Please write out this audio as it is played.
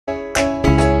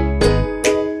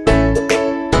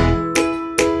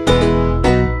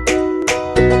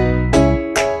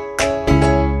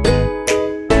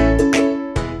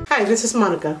this is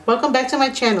Monica. Welcome back to my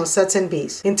channel, Suds and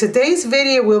Bees. In today's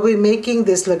video, we'll be making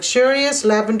this luxurious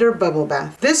lavender bubble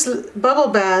bath. This bubble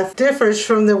bath differs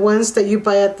from the ones that you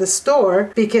buy at the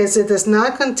store because it does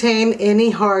not contain any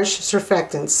harsh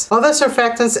surfactants. All the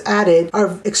surfactants added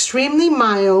are extremely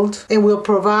mild and will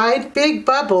provide big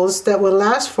bubbles that will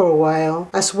last for a while,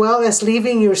 as well as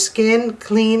leaving your skin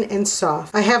clean and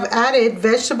soft. I have added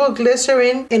vegetable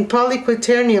glycerin and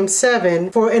polyquaternium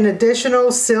 7 for an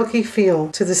additional silky feel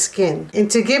to the skin. And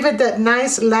to give it that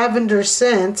nice lavender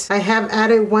scent, I have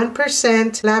added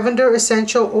 1% lavender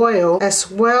essential oil as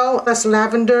well as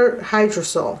lavender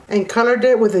hydrosol and colored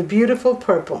it with a beautiful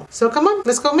purple. So come on,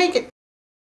 let's go make it.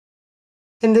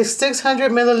 In this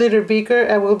 600 milliliter beaker,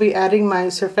 I will be adding my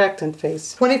surfactant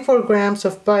phase. 24 grams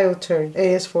of Bioterge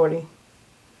AS40.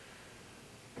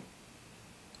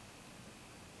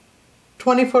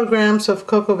 24 grams of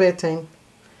cocoa betaine.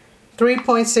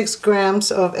 3.6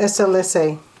 grams of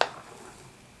SLSa.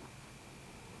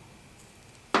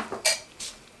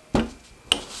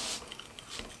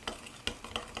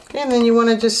 Okay, and then you want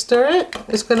to just stir it.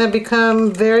 It's going to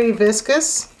become very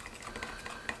viscous.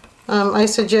 I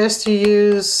suggest you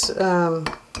use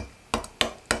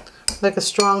like a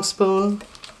strong spoon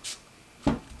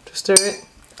to stir it.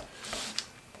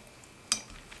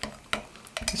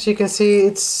 As you can see,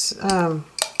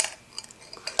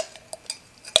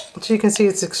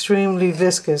 it's extremely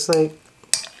viscous, like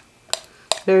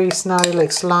very snotty,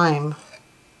 like slime.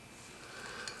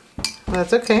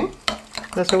 That's okay.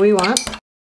 That's what we want.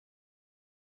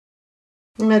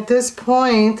 And at this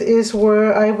point is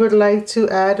where I would like to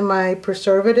add my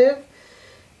preservative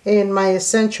and my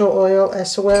essential oil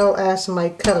as well as my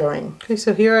coloring. Okay,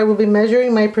 so here I will be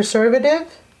measuring my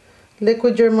preservative,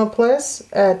 liquid Germal Plus,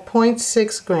 at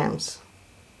 0.6 grams.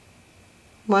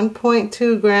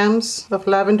 1.2 grams of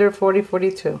lavender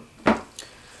 4042.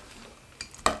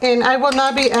 And I will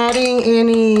not be adding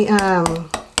any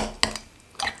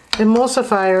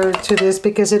emulsifier to this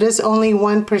because it is only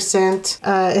 1%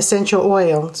 essential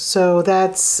oil. So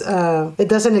that's it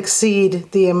doesn't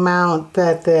exceed the amount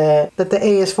that the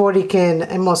AS40 can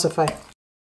emulsify.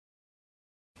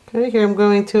 Okay, here I'm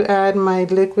going to add my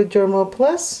liquid Germal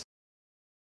Plus.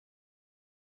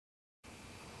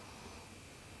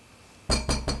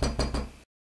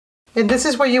 And this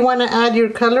is where you want to add your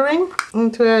coloring,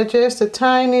 and to add just a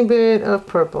tiny bit of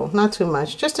purple, not too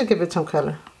much, just to give it some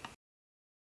color.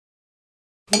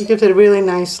 It gives it a really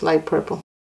nice light purple.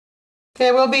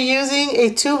 Okay, we'll be using a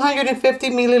 250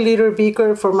 milliliter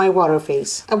beaker for my water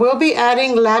phase. I will be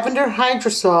adding lavender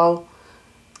hydrosol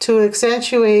to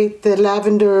accentuate the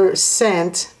lavender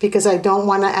scent because I don't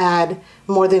want to add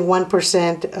more than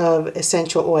 1% of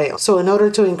essential oil. So in order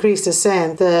to increase the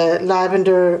scent, the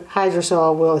lavender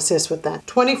hydrosol will assist with that.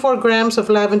 24 grams of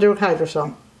lavender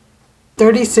hydrosol.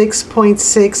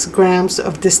 36.6 grams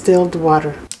of distilled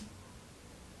water.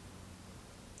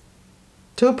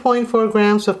 2.4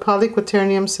 grams of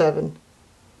polyquaternium 7.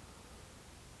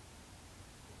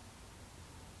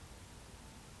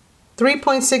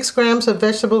 3.6 grams of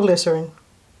vegetable glycerin.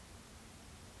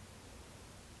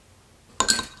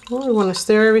 Well, we want to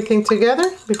stir everything together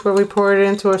before we pour it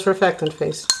into our surfactant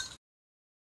phase.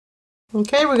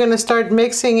 Okay, we're going to start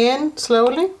mixing in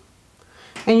slowly.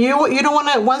 And you don't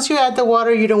want to, once you add the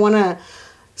water, you don't want to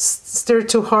stir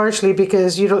too harshly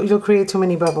because you'll create too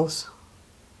many bubbles.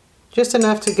 Just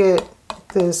enough to get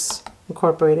this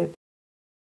incorporated.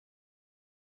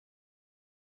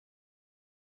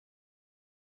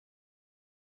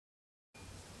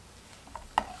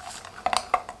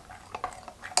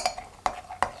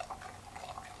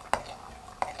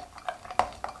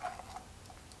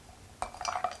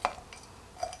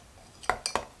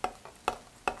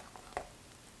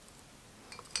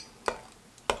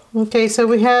 Okay, so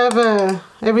we have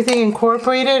everything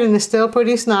incorporated and it's still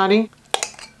pretty snotty.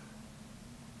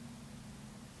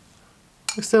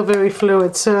 It's still very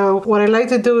fluid. So what I like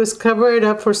to do is cover it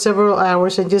up for several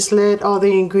hours and just let all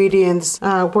the ingredients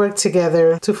work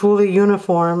together to fully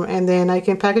uniform, and then I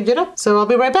can package it up. So I'll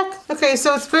be right back. Okay,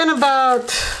 so it's been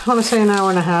about, I want to say, an hour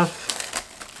and a half.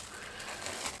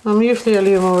 Usually I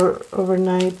leave them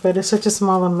overnight, but it's such a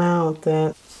small amount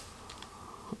that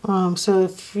so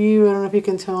if you, I don't know if you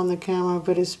can tell on the camera,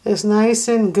 but it's nice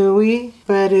and gooey,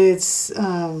 but it's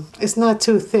not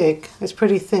too thick. It's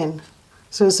pretty thin.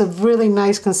 So it's a really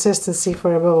nice consistency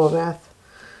for a bubble bath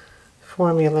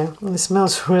formula, and it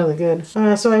smells really good.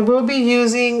 So I will be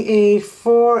using a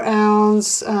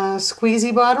 4-ounce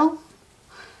squeezy bottle,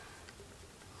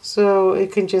 so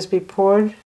it can just be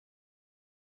poured.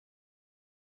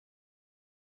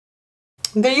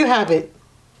 And there you have it.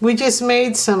 We just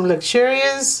made some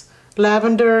luxurious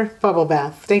Lavender Bubble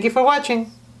Bath. Thank you for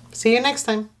watching. See you next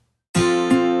time.